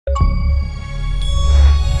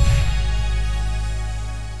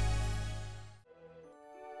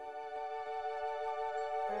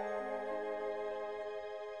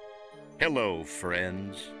Hello,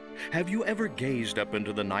 friends. Have you ever gazed up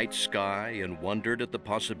into the night sky and wondered at the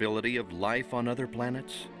possibility of life on other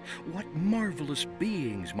planets? What marvelous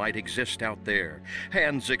beings might exist out there,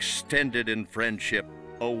 hands extended in friendship,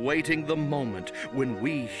 awaiting the moment when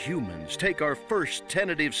we humans take our first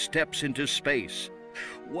tentative steps into space?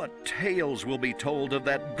 What tales will be told of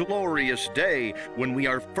that glorious day when we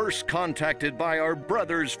are first contacted by our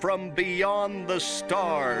brothers from beyond the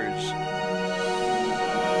stars?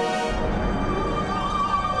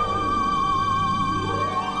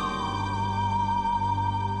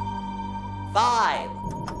 5.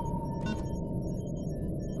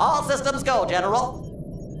 All systems go, General.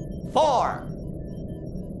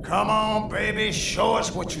 4. Come on, baby, show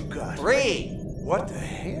us what you got. 3. What the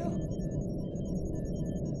hell?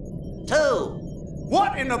 2.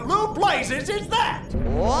 What in the blue blazes is that?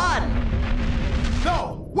 1.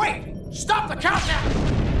 No, wait! Stop the countdown!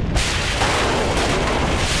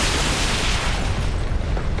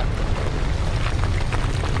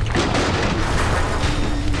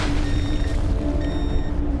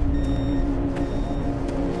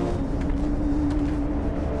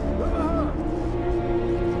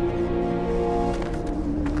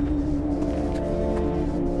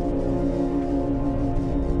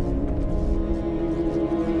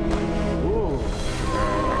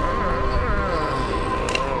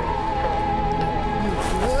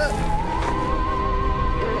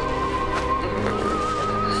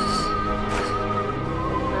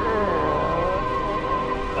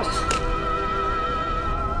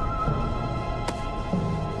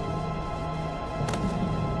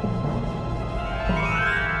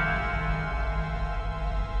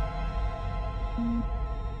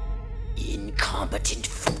 Incompetent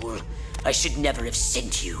fool. I should never have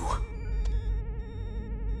sent you.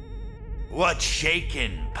 What's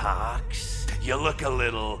shaking, Pox? You look a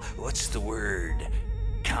little, what's the word?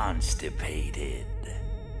 Constipated.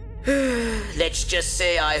 Let's just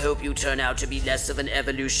say I hope you turn out to be less of an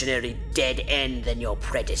evolutionary dead end than your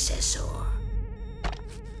predecessor.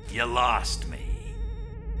 You lost me.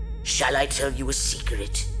 Shall I tell you a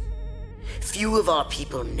secret? Few of our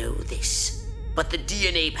people know this, but the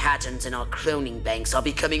DNA patterns in our cloning banks are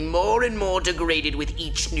becoming more and more degraded with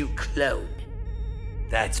each new clone.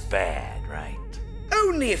 That's bad, right?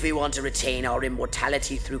 Only if we want to retain our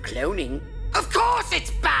immortality through cloning. Of course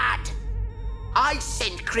it's bad! I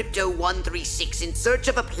sent Crypto-136 in search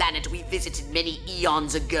of a planet we visited many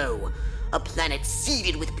eons ago. A planet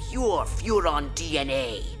seeded with pure Furon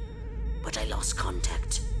DNA. But I lost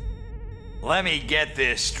contact. Let me get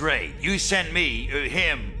this straight. You sent me,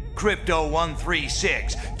 him,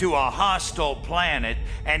 Crypto-136, to a hostile planet,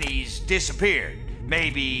 and he's disappeared.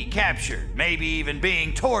 Maybe captured, maybe even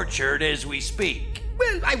being tortured as we speak.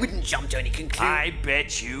 Well, I wouldn't jump to any conclusion. I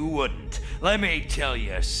bet you wouldn't. Let me tell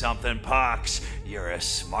you something, Pox. You're a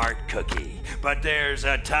smart cookie. But there's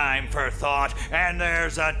a time for thought, and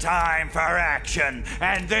there's a time for action.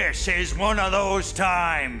 And this is one of those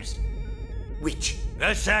times. Which?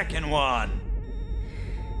 The second one.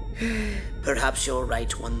 Perhaps you're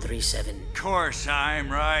right, 137. Of course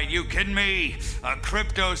I'm right. You kidding me? A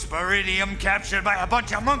Cryptosporidium captured by a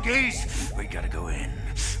bunch of monkeys? We gotta go in.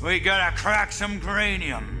 We gotta crack some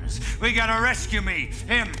craniums. We gotta rescue me.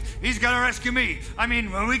 Him, he's gotta rescue me. I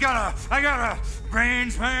gotta...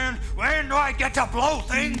 Brains, man. When do I get to blow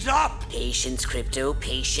things up? Patience, Crypto,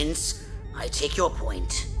 patience. I take your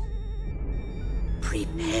point.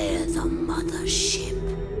 Prepare the mothership.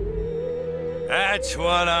 That's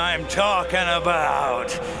what I'm talking about.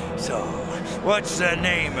 So, what's the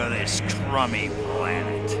name of this crummy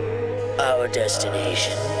planet? Our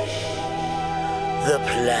destination. The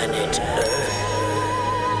planet Earth.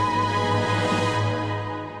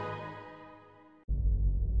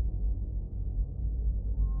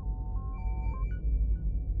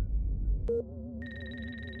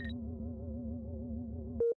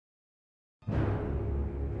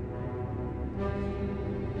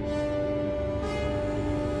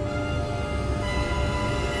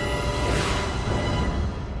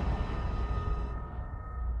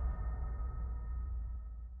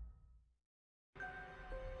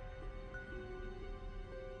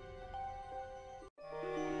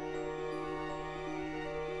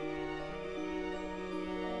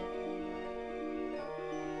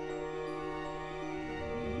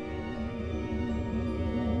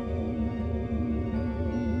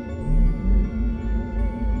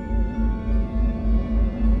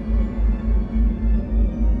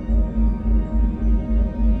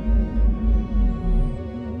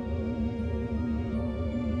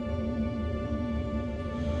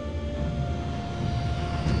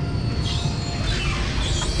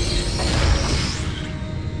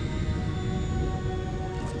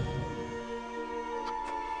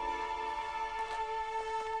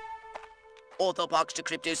 Orthopox to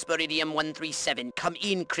Cryptosporidium 137. Come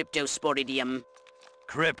in, Cryptosporidium.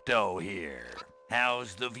 Crypto here.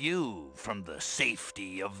 How's the view from the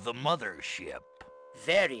safety of the mothership?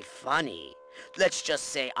 Very funny. Let's just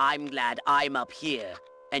say I'm glad I'm up here,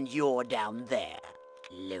 and you're down there.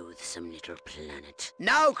 Loathsome little planet.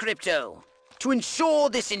 Now, Crypto! To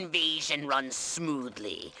ensure this invasion runs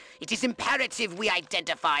smoothly, it is imperative we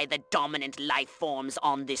identify the dominant life forms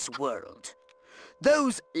on this world.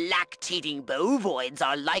 Those lactating bovoids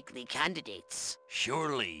are likely candidates.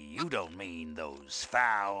 Surely you don't mean those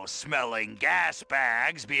foul-smelling gas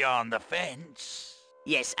bags beyond the fence?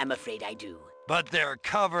 Yes, I'm afraid I do. But they're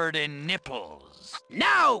covered in nipples.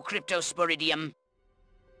 Now, Cryptosporidium!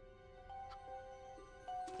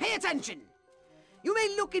 Pay attention! You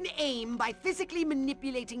may look and aim by physically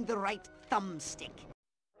manipulating the right thumbstick.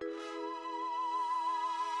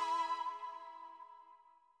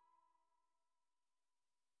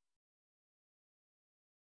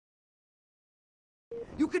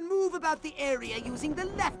 You can move about the area using the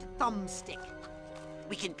left thumbstick.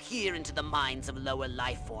 We can peer into the minds of lower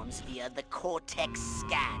life forms via the cortex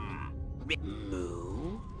scan.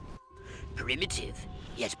 Move. Primitive,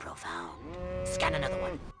 yet profound. Scan another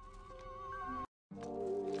one.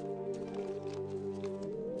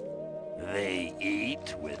 They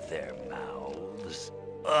eat with their mouths.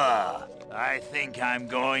 Ugh, I think I'm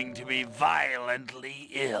going to be violently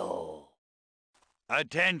ill.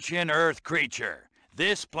 Attention, Earth creature.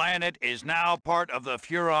 This planet is now part of the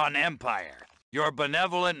Furon Empire. Your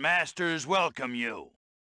benevolent masters welcome you.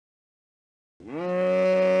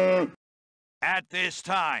 At this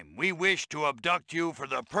time, we wish to abduct you for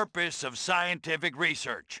the purpose of scientific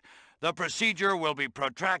research. The procedure will be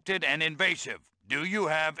protracted and invasive. Do you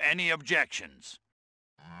have any objections?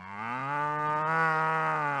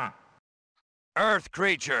 Earth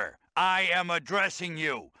creature, I am addressing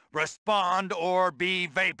you. Respond or be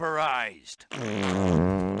vaporized.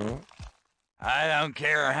 I don't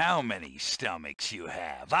care how many stomachs you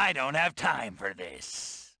have. I don't have time for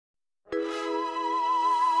this.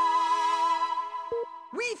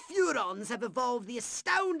 We Furons have evolved the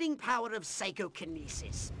astounding power of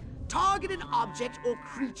psychokinesis. Target an object or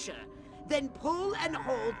creature, then pull and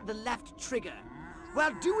hold the left trigger.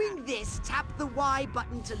 While doing this, tap the Y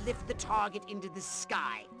button to lift the target into the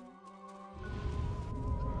sky.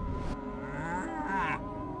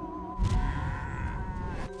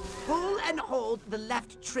 Pull and hold the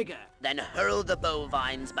left trigger. Then hurl the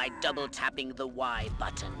bovines by double tapping the Y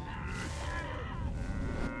button.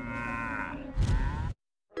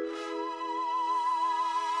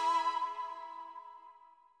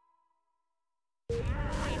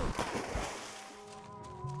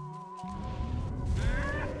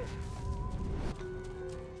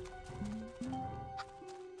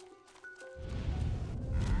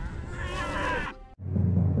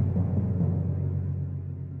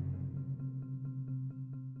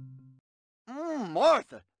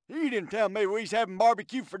 Martha, you didn't tell me we was having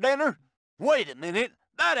barbecue for dinner. Wait a minute,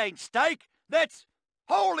 that ain't steak. That's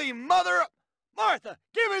holy mother... Martha,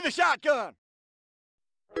 give me the shotgun.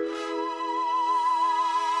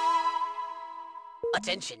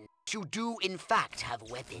 Attention, you do in fact have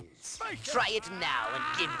weapons. Try it now and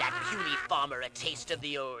give that puny farmer a taste of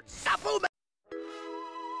the old zapomatique.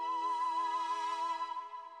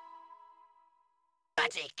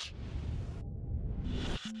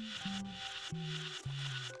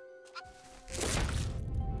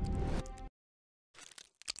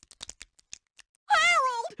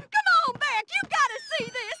 Harold, come on back. You gotta see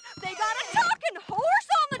this. They got a talking horse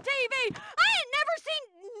on the TV. I ain't never seen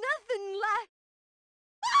nothing like...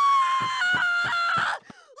 Ah!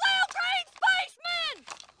 Little green spaceman!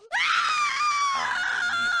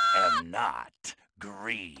 I am not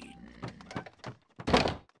green.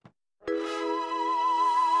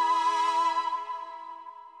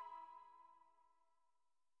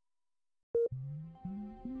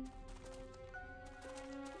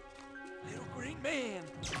 Little green man.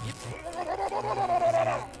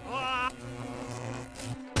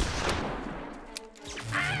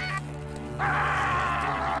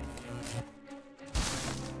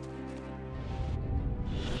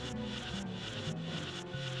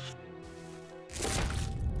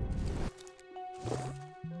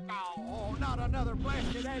 Oh, not another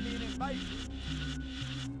blasted alien invasion.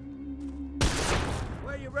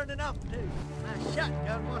 Where you running off to? My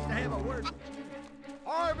shotgun wants to have a word.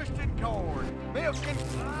 Harvesting corn, milking...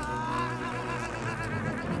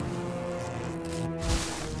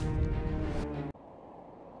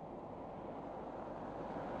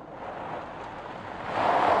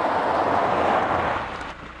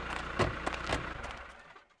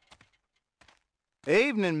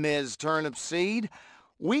 Evening, Ms. Turnipseed.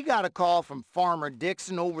 We got a call from Farmer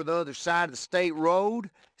Dixon over the other side of the state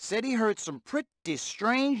road. Said he heard some pretty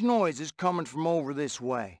strange noises coming from over this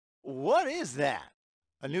way. What is that?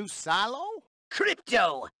 A new silo?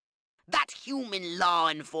 Crypto! That human law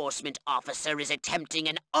enforcement officer is attempting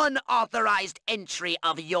an unauthorized entry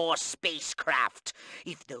of your spacecraft.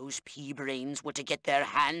 If those pea-brains were to get their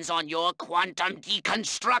hands on your quantum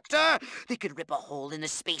deconstructor, they could rip a hole in the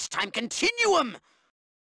space-time continuum.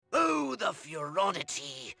 Oh, the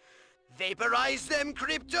furonity. Vaporize them,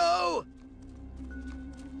 Crypto!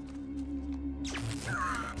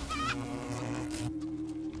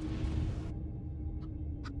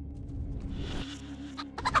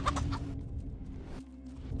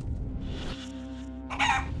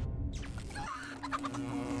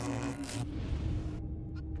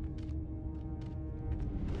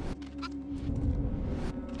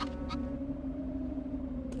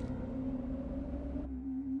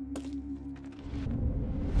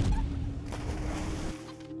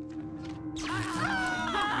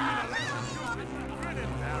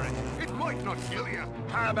 It might not kill you.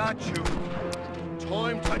 How about you?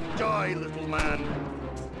 Time to die, little man.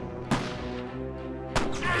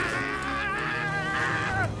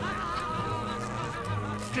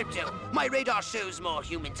 Crypto, my radar shows more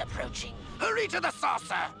humans approaching. Hurry to the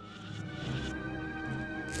saucer!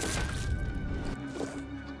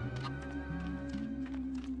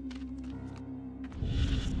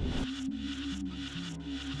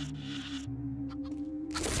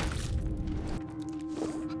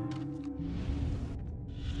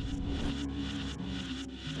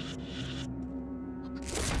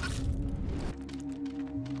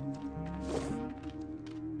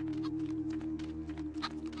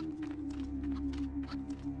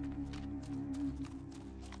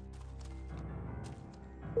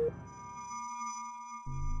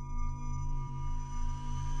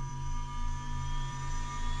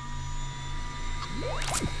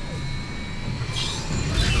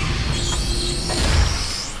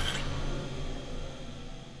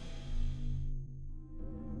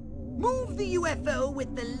 Move the UFO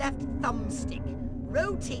with the left thumbstick.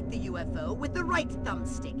 Rotate the UFO with the right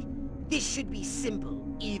thumbstick. This should be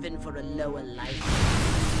simple, even for a lower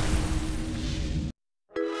life.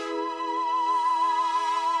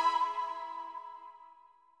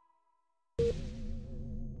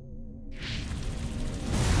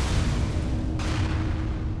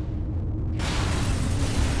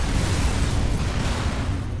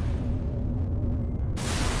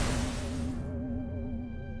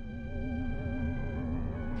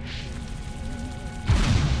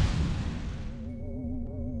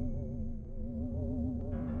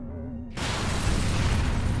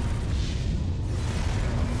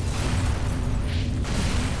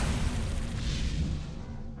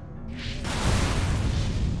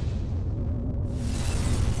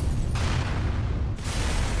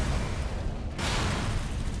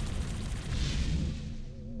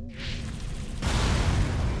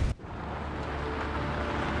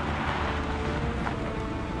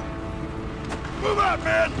 Move out,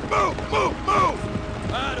 man! Move, move,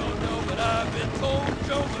 move! I don't know, but I've been told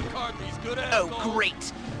Joe McCarthy's good at Oh,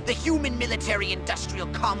 great! The human military-industrial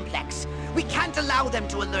complex. We can't allow them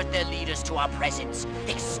to alert their leaders to our presence.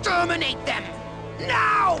 Exterminate them!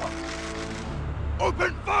 Now!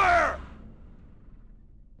 Open fire!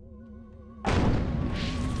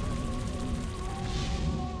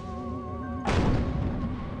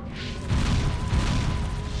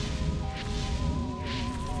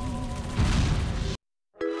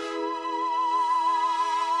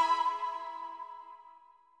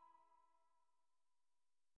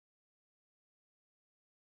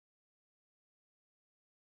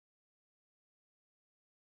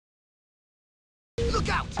 Look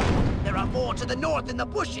out! There are more to the north in the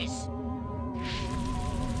bushes!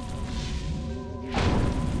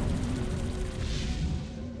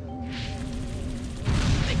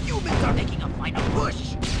 The humans are making a final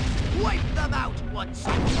push! Wipe them out once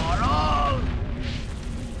and for all!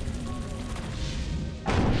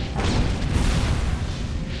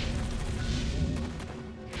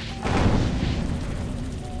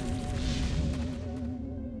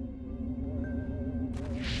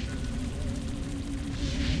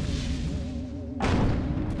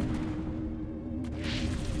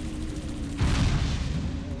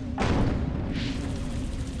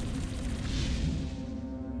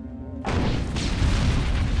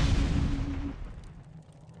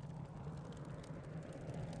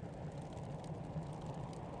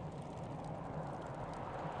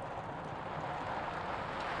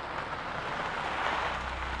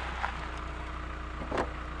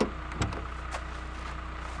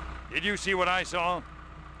 Did you see what I saw?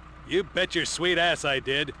 You bet your sweet ass I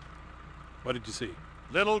did. What did you see?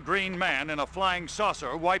 Little green man in a flying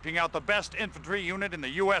saucer wiping out the best infantry unit in the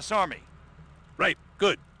U.S. Army. Right,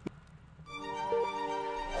 good.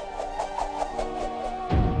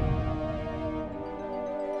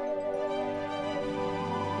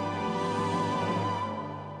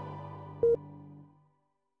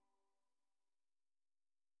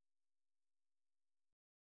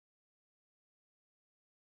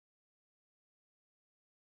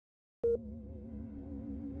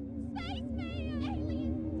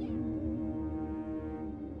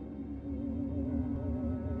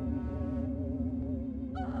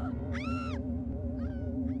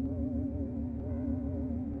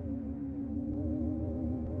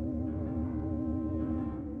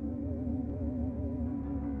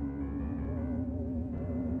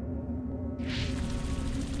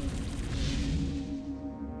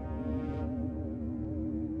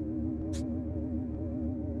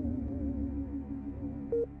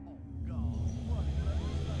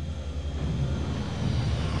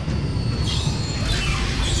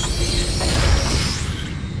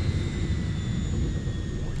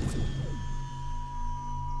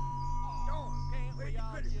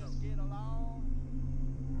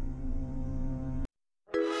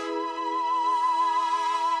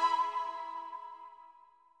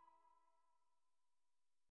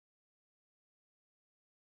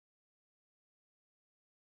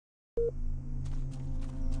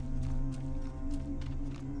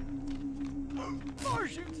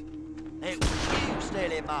 It was you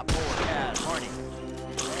stealing my poor cow's money.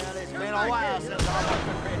 Well, it's been a while since I was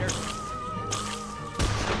a critter.